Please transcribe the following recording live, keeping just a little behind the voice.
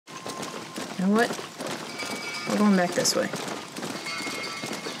You know what? We're going back this way.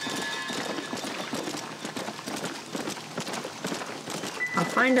 I'll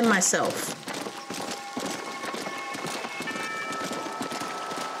find him myself.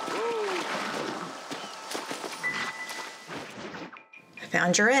 I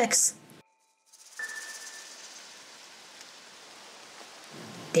found your ex.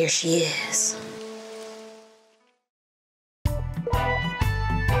 There she is.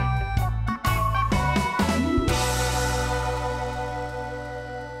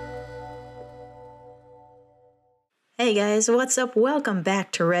 Hey guys, what's up? Welcome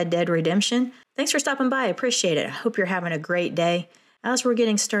back to Red Dead Redemption. Thanks for stopping by. I appreciate it. I hope you're having a great day. As we're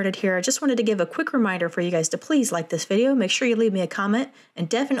getting started here, I just wanted to give a quick reminder for you guys to please like this video. Make sure you leave me a comment and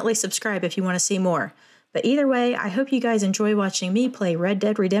definitely subscribe if you want to see more. But either way, I hope you guys enjoy watching me play Red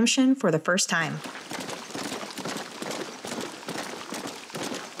Dead Redemption for the first time.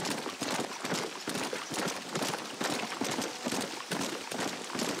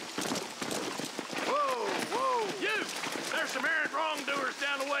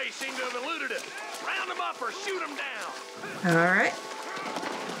 Seem to have eluded it. Round them up or shoot them down. All right.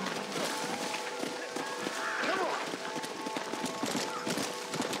 Come on.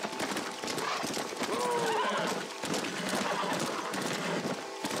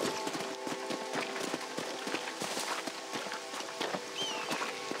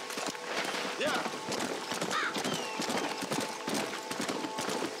 Yeah.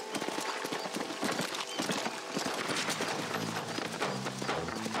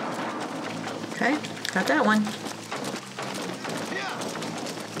 Okay, got that one.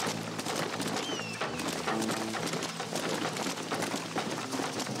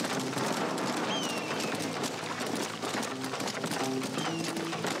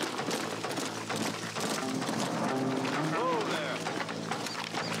 Whoa there.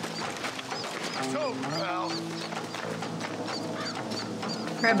 So, pal.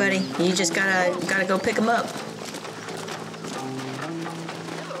 All right, buddy. You just gotta go pick him up.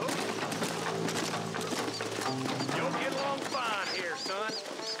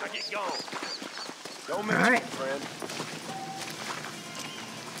 Don't miss All right. it, friend.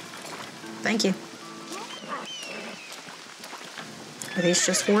 Thank you. Are these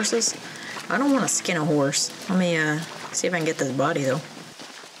just horses? I don't want to skin a horse. Let me see if I can get this body though.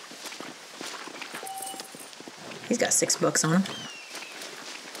 He's got $6 on him.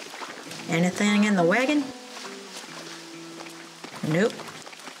 Anything in the wagon? Nope.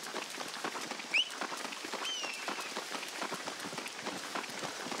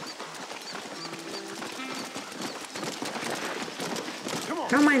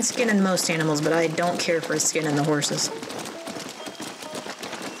 I don't mind skinning most animals, but I don't care for skinning the horses.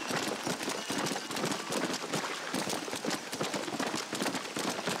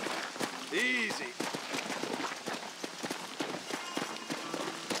 Easy.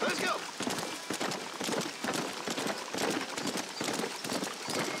 Let's go.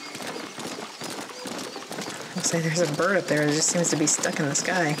 Looks like there's a bird up there that just seems to be stuck in the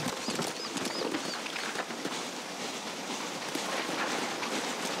sky.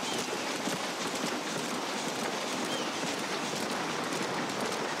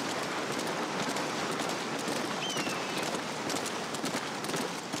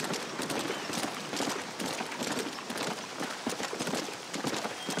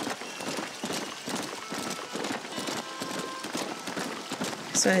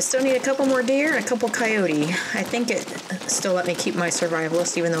 So I still need a couple more deer and a couple coyote. I think it still let me keep my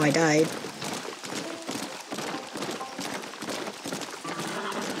survivalist even though I died.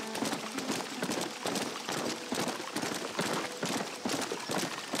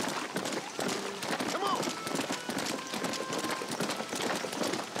 Come on.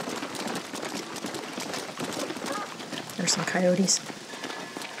 There's some coyotes.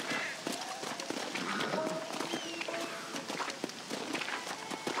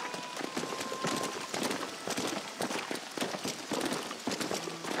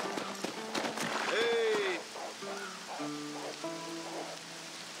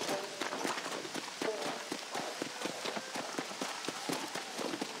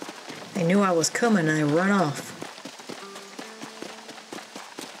 They knew I was coming and they run off.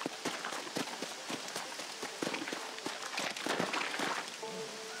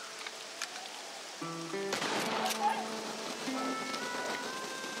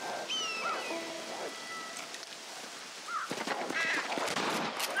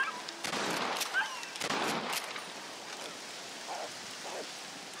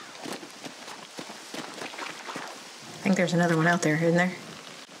 I think there's another one out there, isn't there? Hey,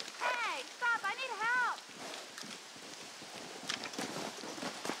 stop! I need help!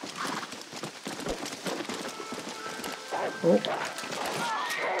 Oh.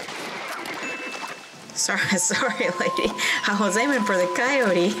 Sorry, lady. I was aiming for the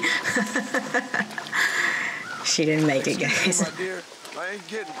coyote. She didn't make it, guys. My dear, I ain't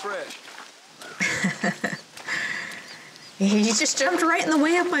getting fresh. He just jumped right in the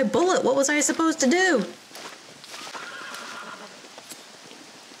way of my bullet. What was I supposed to do?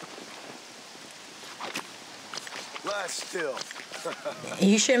 Lie still.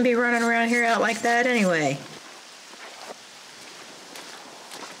 You shouldn't be running around here out like that anyway.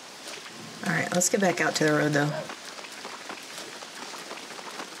 All right, let's get back out to the road, though.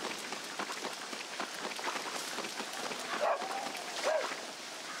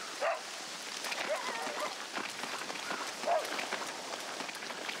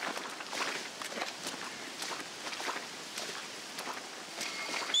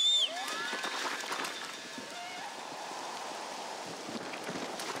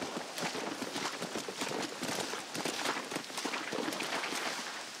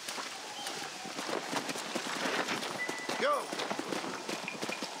 Go.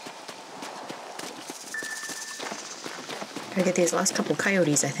 Gotta get these last couple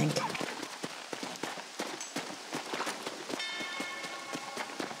coyotes, I think.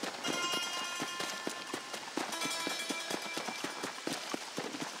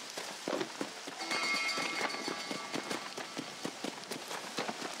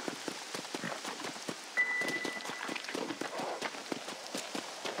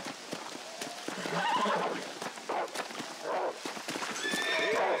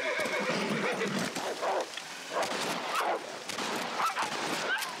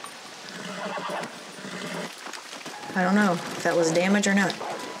 I don't know if that was damage or not.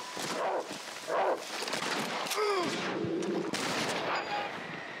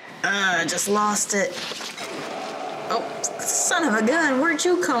 Just lost it. Oh, son of a gun, where'd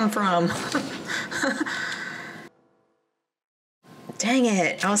you come from? Dang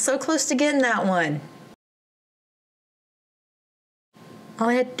it, I was so close to getting that one. All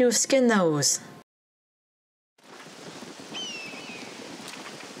I had to do was skin those.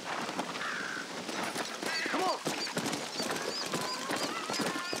 Come on.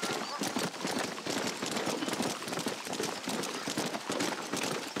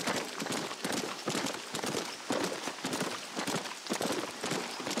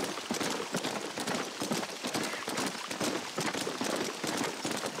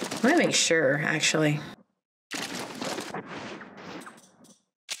 Let me make sure, actually.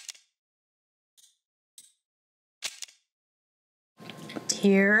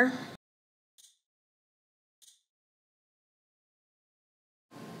 Here.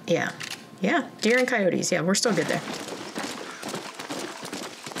 Yeah. Yeah, deer and coyotes. Yeah, we're still good there.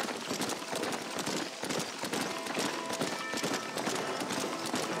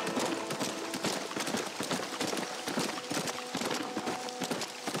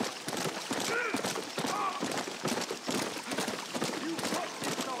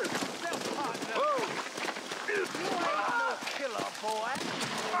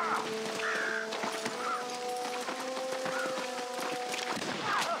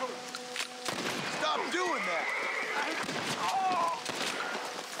 Stop doing that.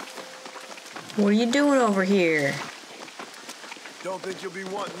 What are you doing over here? Don't think you'll be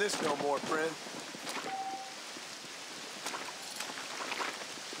wanting this no more, friend.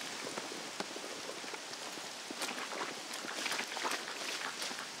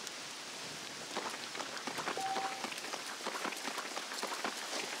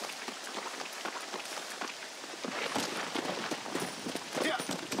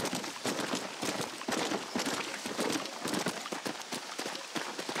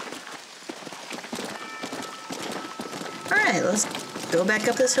 Alright, let's go back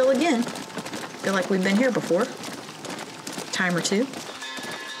up this hill again. Feel like we've been here before. Time or two.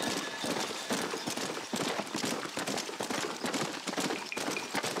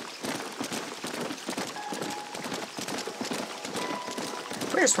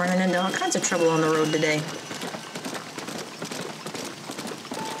 We're just running into all kinds of trouble on the road today.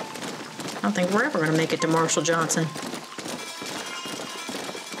 I don't think we're ever going to make it to Marshall Johnson.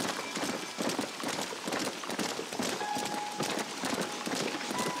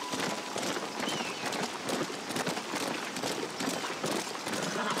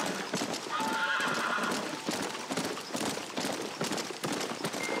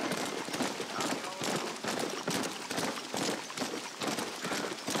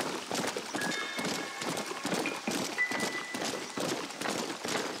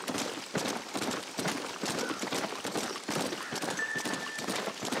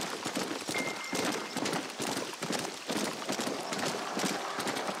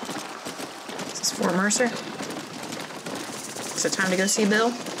 Fort Mercer. Is it time to go see Bill?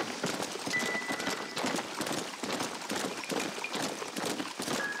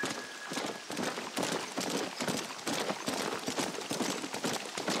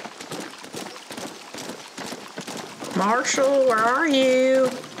 Marshall, where are you?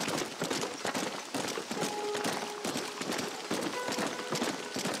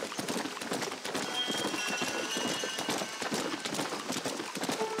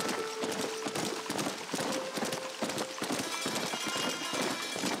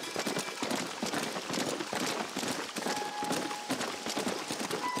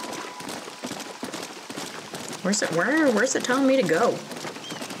 Where's it telling me to go?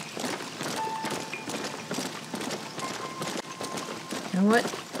 You know what?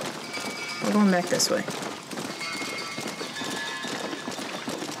 We're going back this way.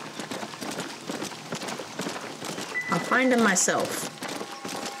 I'll find him myself.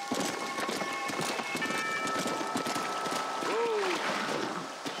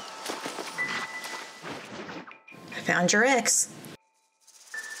 I found your ex.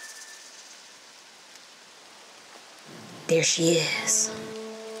 There she is.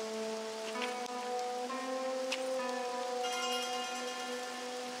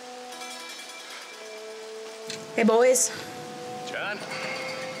 Hey, boys. John?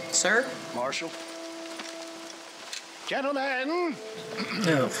 Sir? Marshall? Gentlemen!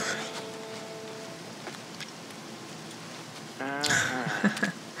 No.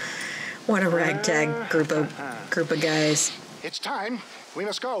 What a ragtag group of guys. It's time. We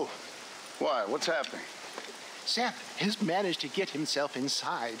must go. Why? What's happening? Seth has managed to get himself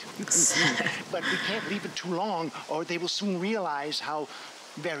inside. But we can't leave it too long, or they will soon realize how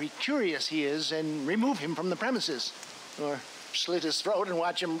very curious he is and remove him from the premises. Or slit his throat and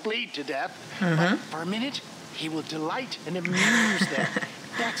watch him bleed to death. But for a minute, he will delight and amuse them.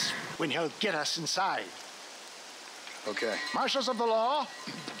 That's when he'll get us inside. Okay. Marshals of the law,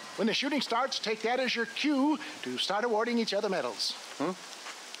 when the shooting starts, take that as your cue to start awarding each other medals. Huh?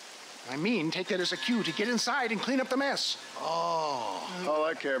 I mean, take that as a cue to get inside and clean up the mess. Oh. All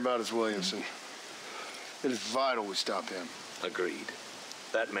I care about is Williamson. It is vital we stop him. Agreed.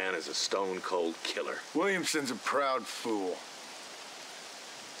 That man is a stone-cold killer. Williamson's a proud fool.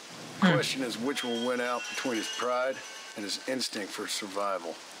 The question is which will win out between his pride and his instinct for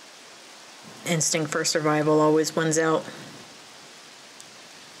survival. Instinct for survival always wins out.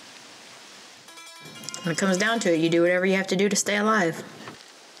 When it comes down to it, you do whatever you have to do to stay alive.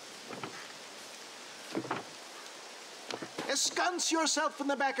 Ensconce yourself in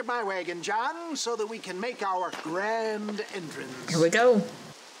the back of my wagon, John, so that we can make our grand entrance. Here we go.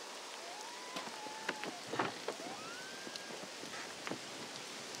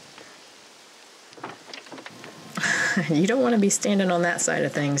 You don't want to be standing on that side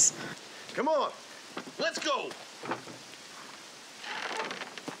of things. Come on. Let's go.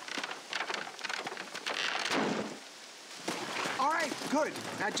 All right, good.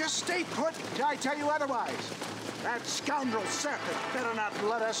 Now just stay put till I tell you otherwise. That scoundrel Seth had better not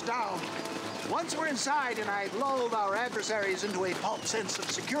let us down. Once we're inside and I've lulled our adversaries into a false sense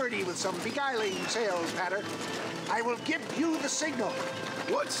of security with some beguiling sales patter, I will give you the signal.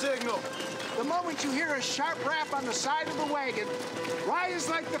 What signal? The moment you hear a sharp rap on the side of the wagon, rise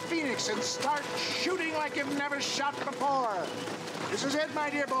like the phoenix and start shooting like you've never shot before. This is it, my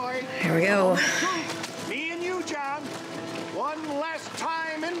dear boy. Here we go. Me and you, John. One last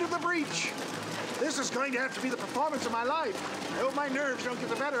time into the breach. This is going to have to be the performance of my life. I hope my nerves don't get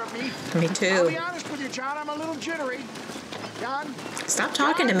the better of me. Me I'll too. be honest with you, John. I'm a little jittery. John? Stop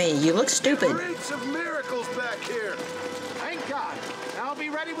talking to me. You look stupid. Streets of miracles back here. Thank God. I'll be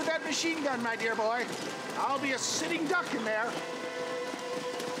ready with that machine gun, my dear boy. I'll be a sitting duck in there.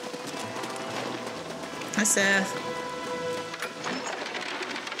 Hi, Seth.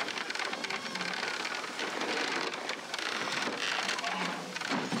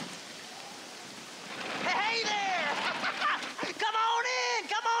 Hey there! Come on in!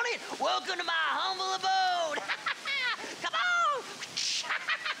 Come on in! Welcome to my humble abode! Come on!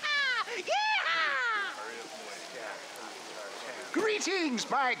 Yeah! Greetings,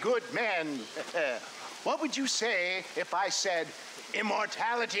 my good men. What would you say if I said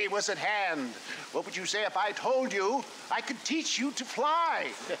immortality was at hand? What would you say if I told you I could teach you to fly?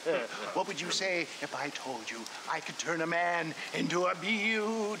 What would you say if I told you I could turn a man into a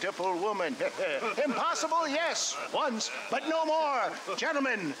beautiful woman? Impossible, yes, once, but no more.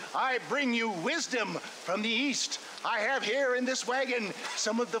 Gentlemen, I bring you wisdom from the East. I have here in this wagon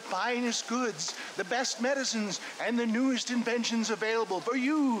some of the finest goods, the best medicines, and the newest inventions available for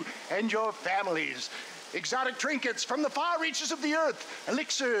you and your families. exotic trinkets from the far reaches of the earth,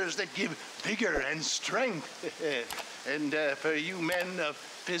 elixirs that give vigor and strength. And for you men of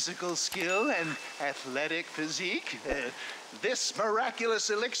physical skill and athletic physique, this miraculous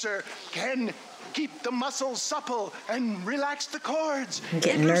elixir can keep the muscles supple and relax the cords. I'm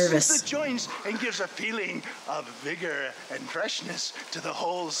getting it nervous. loosens the joints and gives a feeling of vigor and freshness to the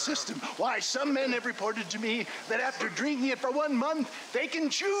whole system. Why, some men have reported to me that after drinking it for 1 month, they can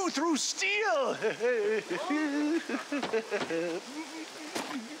chew through steel.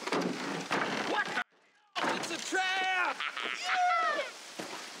 What the? It's a trap!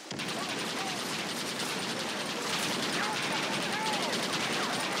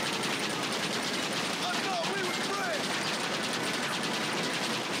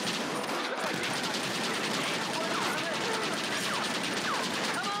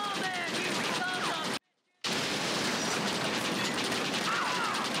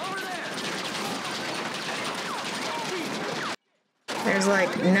 There's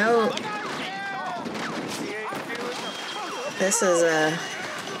like no... This is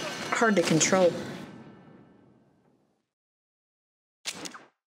hard to control.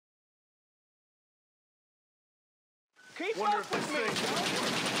 Keep up with me.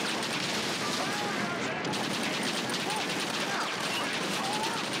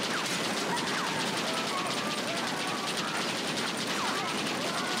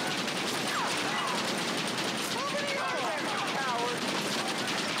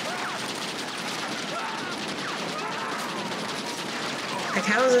 Like,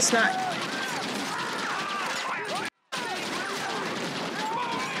 how is this not...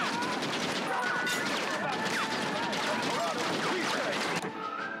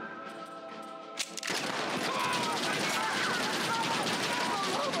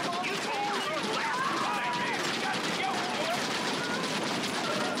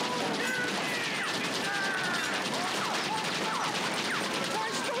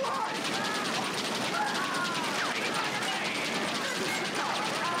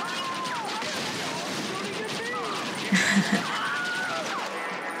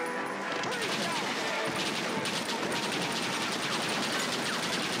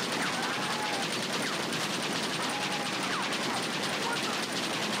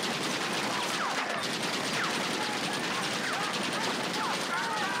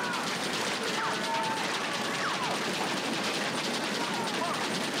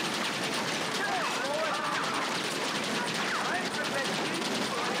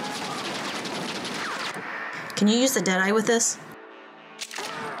 Can you use the Deadeye with this?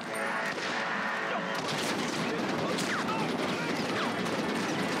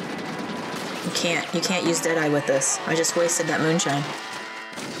 You can't. You can't use Deadeye with this. I just wasted that moonshine.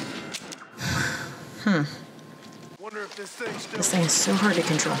 Wonder if this thing's still... This thing is so hard to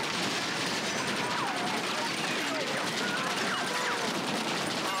control.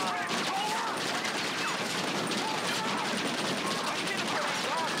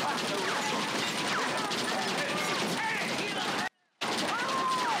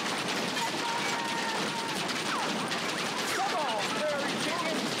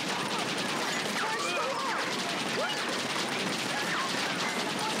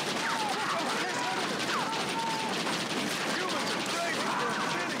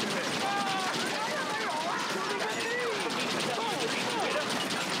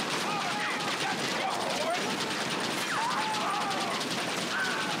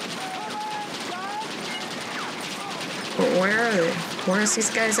 But where are they? Where's these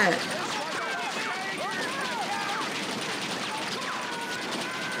guys at?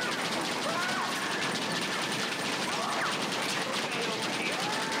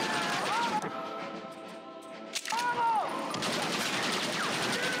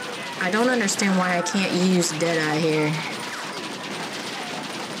 I don't understand why I can't use Deadeye here.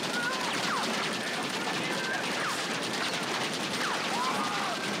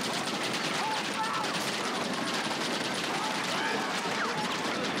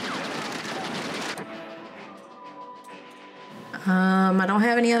 I don't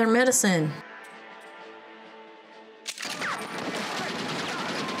have any other medicine.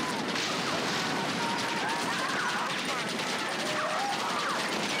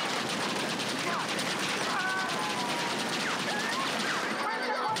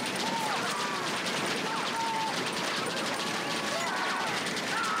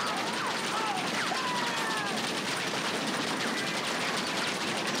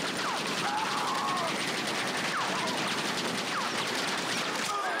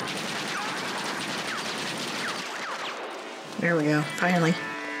 There we go, finally.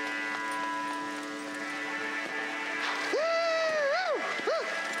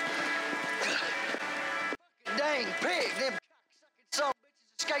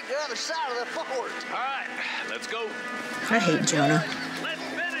 break the other side of the fort. All right, let's go. I hate Jonah. Let's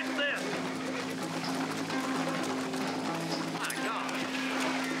finish this. My God.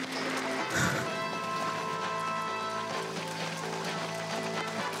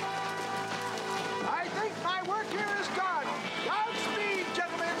 I think my work here is done. Godspeed,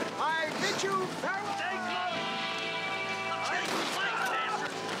 gentlemen. I bid you farewell.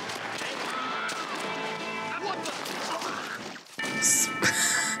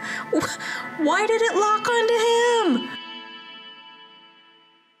 Why did it lock onto him?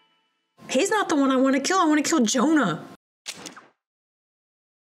 He's not the one I want to kill. I want to kill Jonah.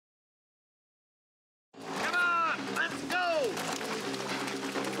 Come on, let's go.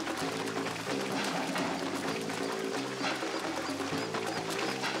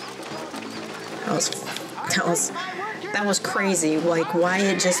 That was crazy. Like, why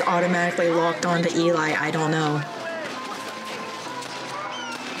it just automatically locked onto Eli, I don't know.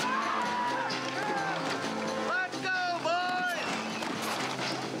 Let's go, boys.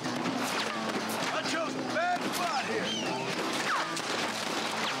 I chose a bad spot here.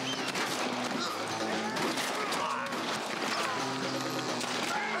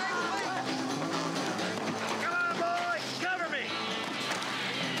 Come on, boys, cover me.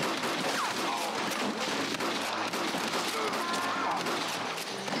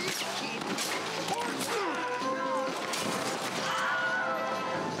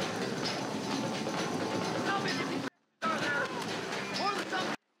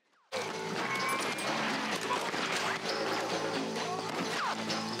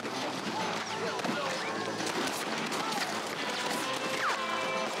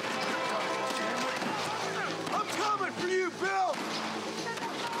 I'm coming for you, Bill.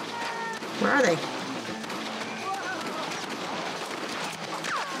 Where are they?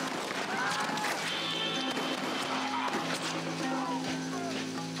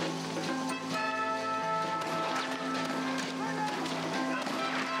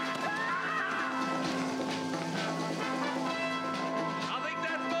 I think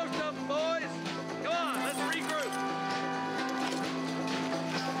that's most of them, boys. Come on, let's regroup.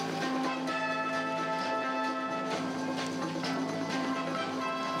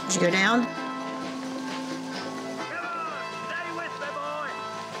 Did you go down? Come on, stay with me, boy.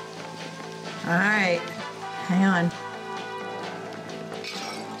 All right. Hang on.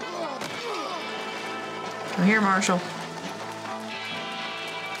 I'm here, Marshall.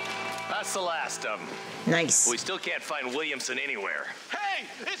 That's the last of them. Nice. We still can't find Williamson anywhere. Hey,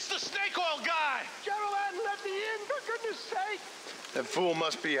 it's the snake oil guy. Gentlemen, let me in, for goodness sake. That fool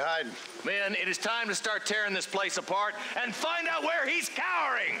must be hiding. Men, it is time to start tearing this place apart and find out where he's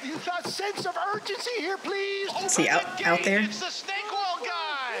cowering. A sense of urgency here, please. Is he out there? It's the snake oil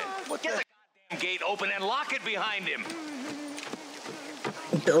guy. Get the goddamn gate open and lock it behind him.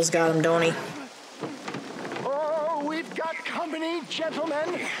 Bill's got him, don't he? Oh, we've got company,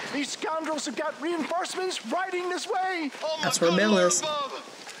 gentlemen. These scoundrels have got reinforcements riding this way. Oh my That's where Bill God, is. Bob.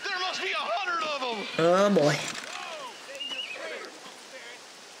 There must be 100 of them. Oh, boy.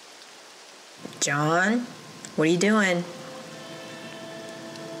 John, what are you doing?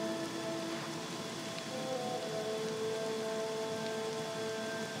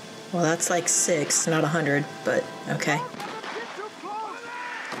 Well, that's like 6, not 100, but okay.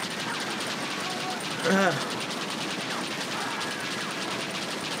 Ugh.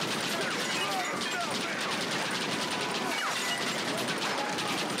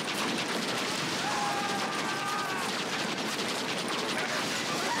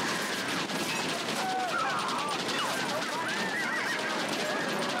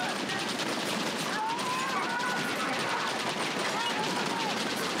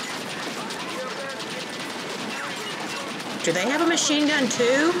 Do they have a machine gun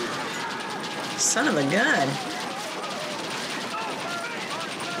too? Son of a gun.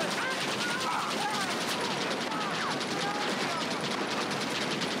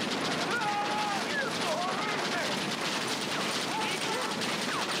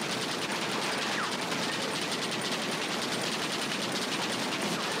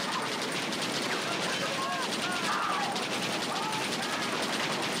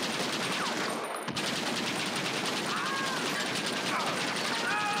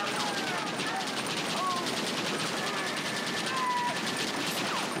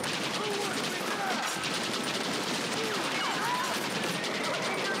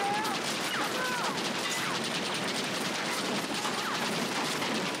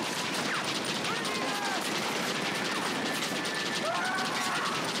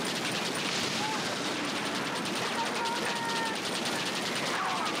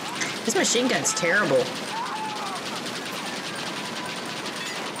 This machine gun's terrible.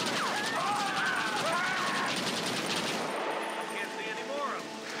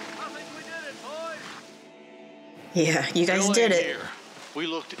 Yeah, you guys did it. Here. We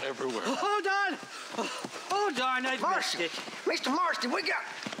looked everywhere. Hold on! Oh, darn, I missed Marston, it. Mr. Marston, we got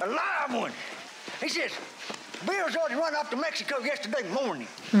a live one. He says, Bill's already run off to Mexico yesterday morning.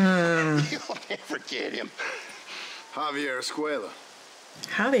 You'll never get him. Javier Escuela.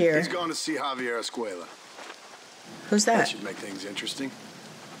 Javier. He's gone to see Javier Escuela. Who's That that? should make things interesting.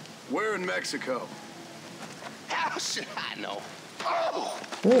 We're in Mexico. How should I know? Oh!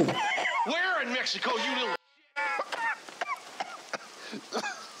 Ooh. Where in Mexico, you little...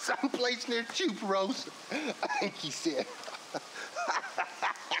 Someplace near Chuparos. I think he said.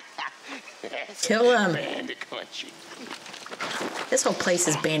 Kill him. Bandit country. This whole place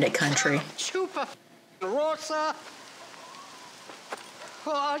is bandit country. Chupa Rosa.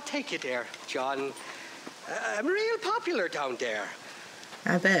 Oh, I'll take you there, John. I'm real popular down there.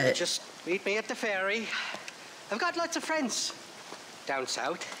 I bet. Just meet me at the ferry. I've got lots of friends down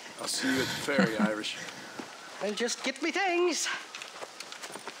south. I'll see you at the ferry, Irish. I'll just get me things.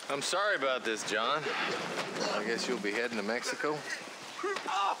 I'm sorry about this, John. I guess you'll be heading to Mexico.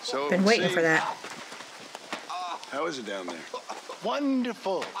 So Been waiting for that. How is it down there?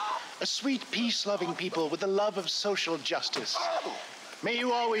 Wonderful. A sweet, peace-loving people with a love of social justice. May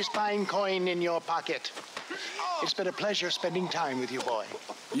you always find coin in your pocket. It's been a pleasure spending time with you, boy.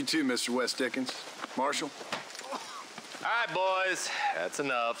 You too, Mr. West Dickens. Marshall? All right, boys. That's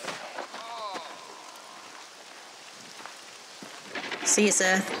enough. See you,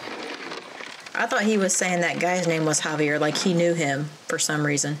 Seth. I thought he was saying that guy's name was Javier, like he knew him for some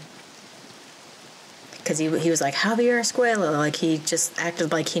reason. Because he was like, Javier Escuela, like he just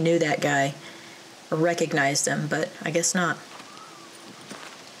acted like he knew that guy or recognized him, but I guess not.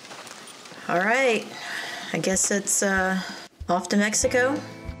 All right, I guess it's off to Mexico.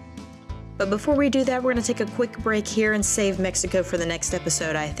 But before we do that, we're going to take a quick break here and save Mexico for the next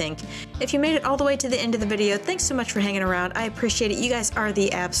episode, I think. If you made it all the way to the end of the video, thanks so much for hanging around. I appreciate it. You guys are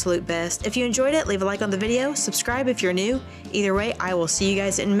the absolute best. If you enjoyed it, leave a like on the video, subscribe if you're new. Either way, I will see you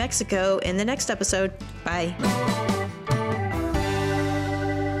guys in Mexico in the next episode. Bye.